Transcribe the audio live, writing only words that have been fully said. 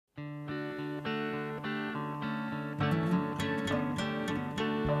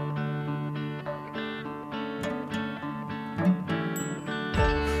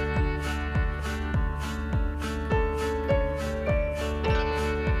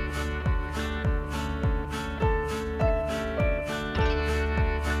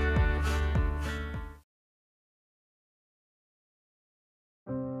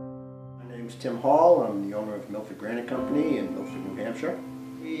name's Tim Hall. I'm the owner of Milford Granite Company in Milford, New Hampshire.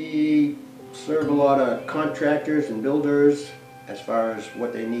 We serve a lot of contractors and builders as far as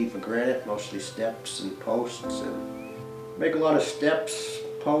what they need for granite, mostly steps and posts, and make a lot of steps,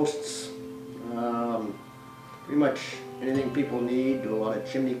 posts, pretty much anything people need. Do a lot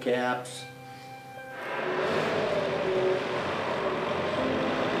of chimney caps.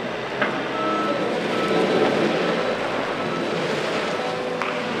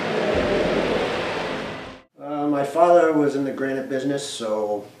 My father was in the granite business,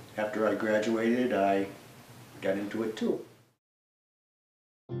 so after I graduated, I got into it too.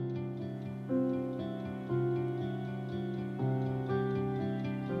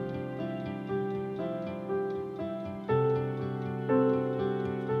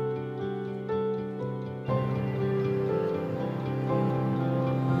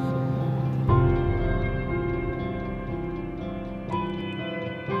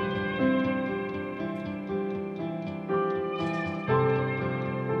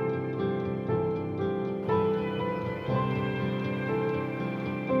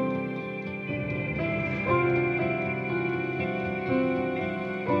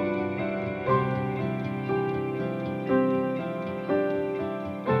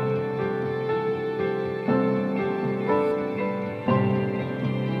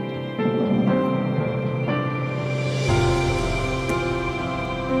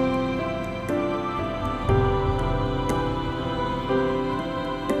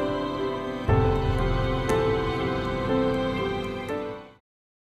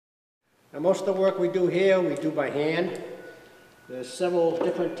 Most of the work we do here, we do by hand. There's several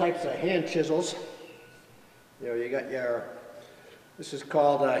different types of hand chisels. You got your, this is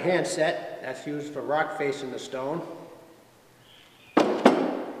called a hand set. That's used for rock facing the stone.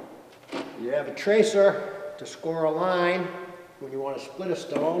 You have a tracer to score a line when you want to split a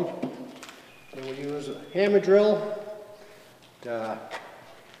stone. And we use a hammer drill to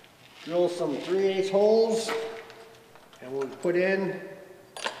drill some 3/8 holes, and we'll put in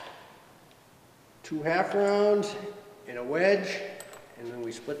 2 half rounds and a wedge, and then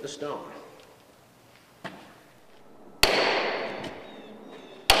we split the stone.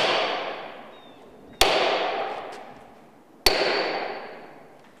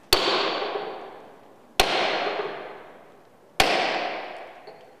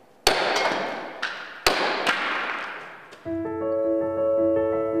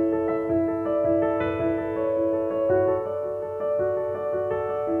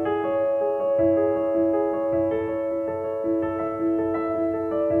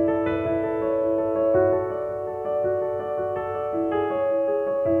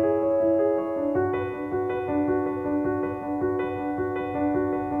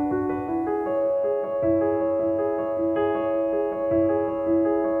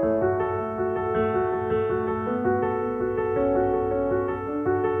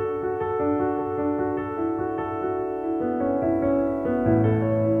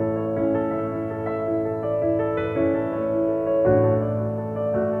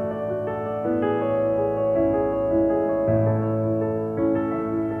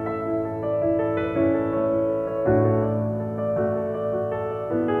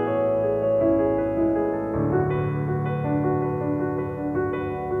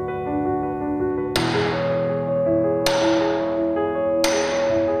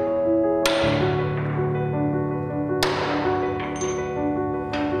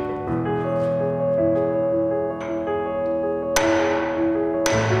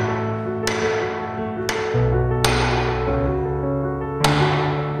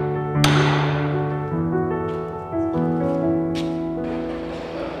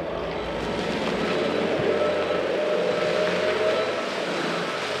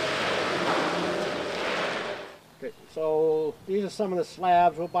 So these are some of the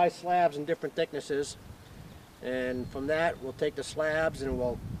slabs. We'll buy slabs in different thicknesses, and from that we'll take the slabs and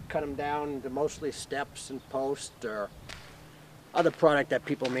we'll cut them down into mostly steps and posts or other product that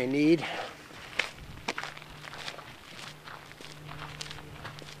people may need.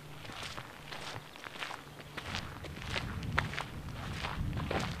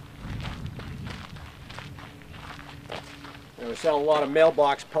 And we sell a lot of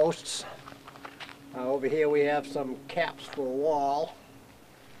mailbox posts. Over here we have some caps for a wall,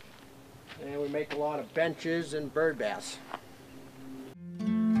 and we make a lot of benches and bird baths.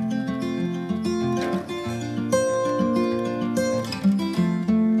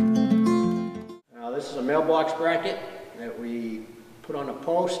 Now this is a mailbox bracket that we put on a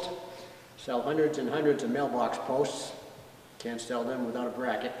post. Sell hundreds and hundreds of mailbox posts. Can't sell them without a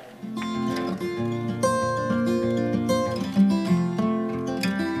bracket.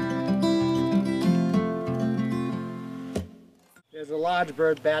 Dodge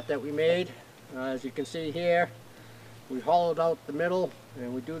bird bat that we made. As you can see here, we hollowed out the middle,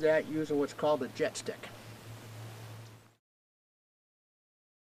 and we do that using what's called a jet stick.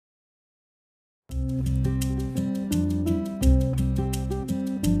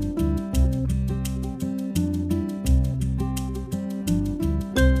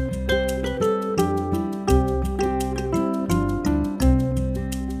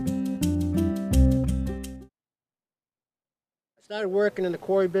 I started working in the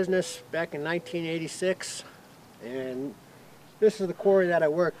quarry business back in 1986, and this is the quarry that I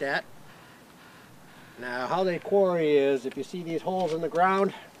worked at. Now, how they quarry is, if you see these holes in the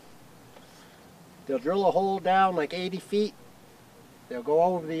ground, they'll drill a hole down like 80 feet, they'll go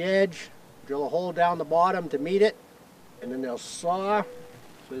over the edge, drill a hole down the bottom to meet it, and then they'll saw.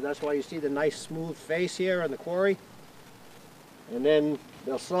 So that's why you see the nice smooth face here on the quarry. And then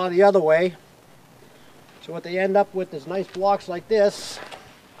they'll saw the other way. So what they end up with is nice blocks like this,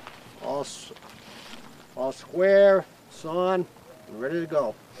 all square, sawn, and ready to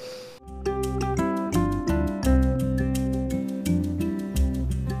go.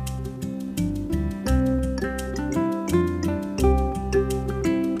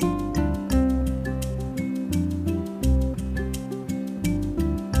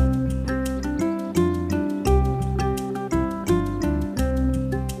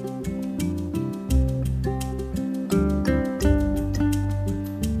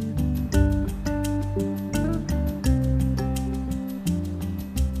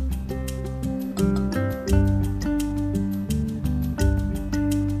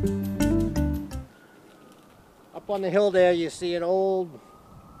 On the hill there you see an old,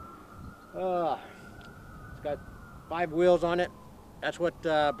 it's got 5 wheels on it. That's what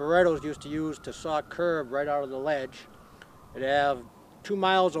Berettos used to use to saw curb right out of the ledge. It'd have 2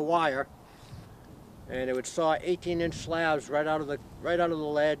 miles of wire, and it would saw 18-inch slabs right out of the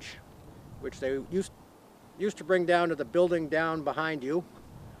ledge, which they used to bring down to the building down behind you,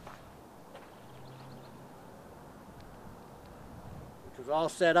 which was all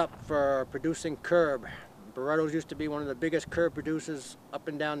set up for producing curb. Berettos used to be one of the biggest curb producers up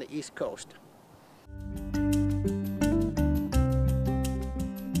and down the East Coast.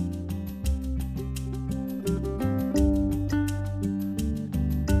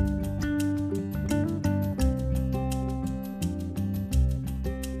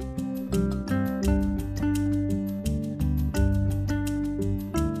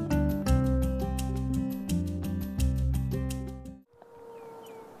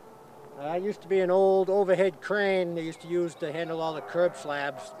 It used to be an old overhead crane they used to use to handle all the curb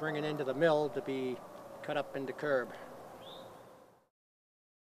slabs, bring it into the mill to be cut up into curb.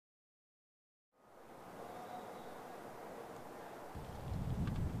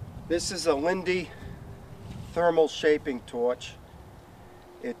 This is a Lindy thermal shaping torch.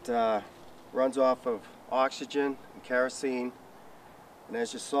 It runs off of oxygen and kerosene, and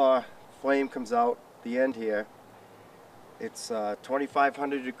as you saw, flame comes out the end here. It's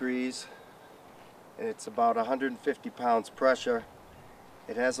 2,500 degrees, and it's about 150 pounds pressure.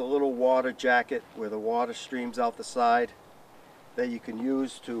 It has a little water jacket where the water streams out the side that you can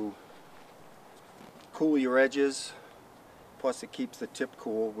use to cool your edges. Plus it keeps the tip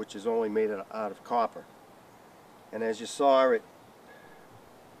cool, which is only made out of copper. And as you saw, it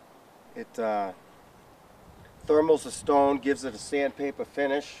thermals the stone, gives it a sandpaper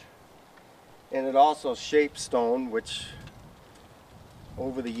finish, and it also shapes stone, which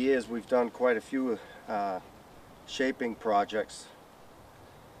over the years we've done quite a few shaping projects,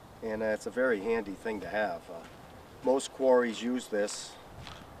 and it's a very handy thing to have. Most quarries use this.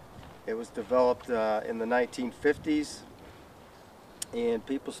 It was developed in the 1950s, and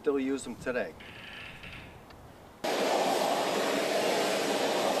people still use them today.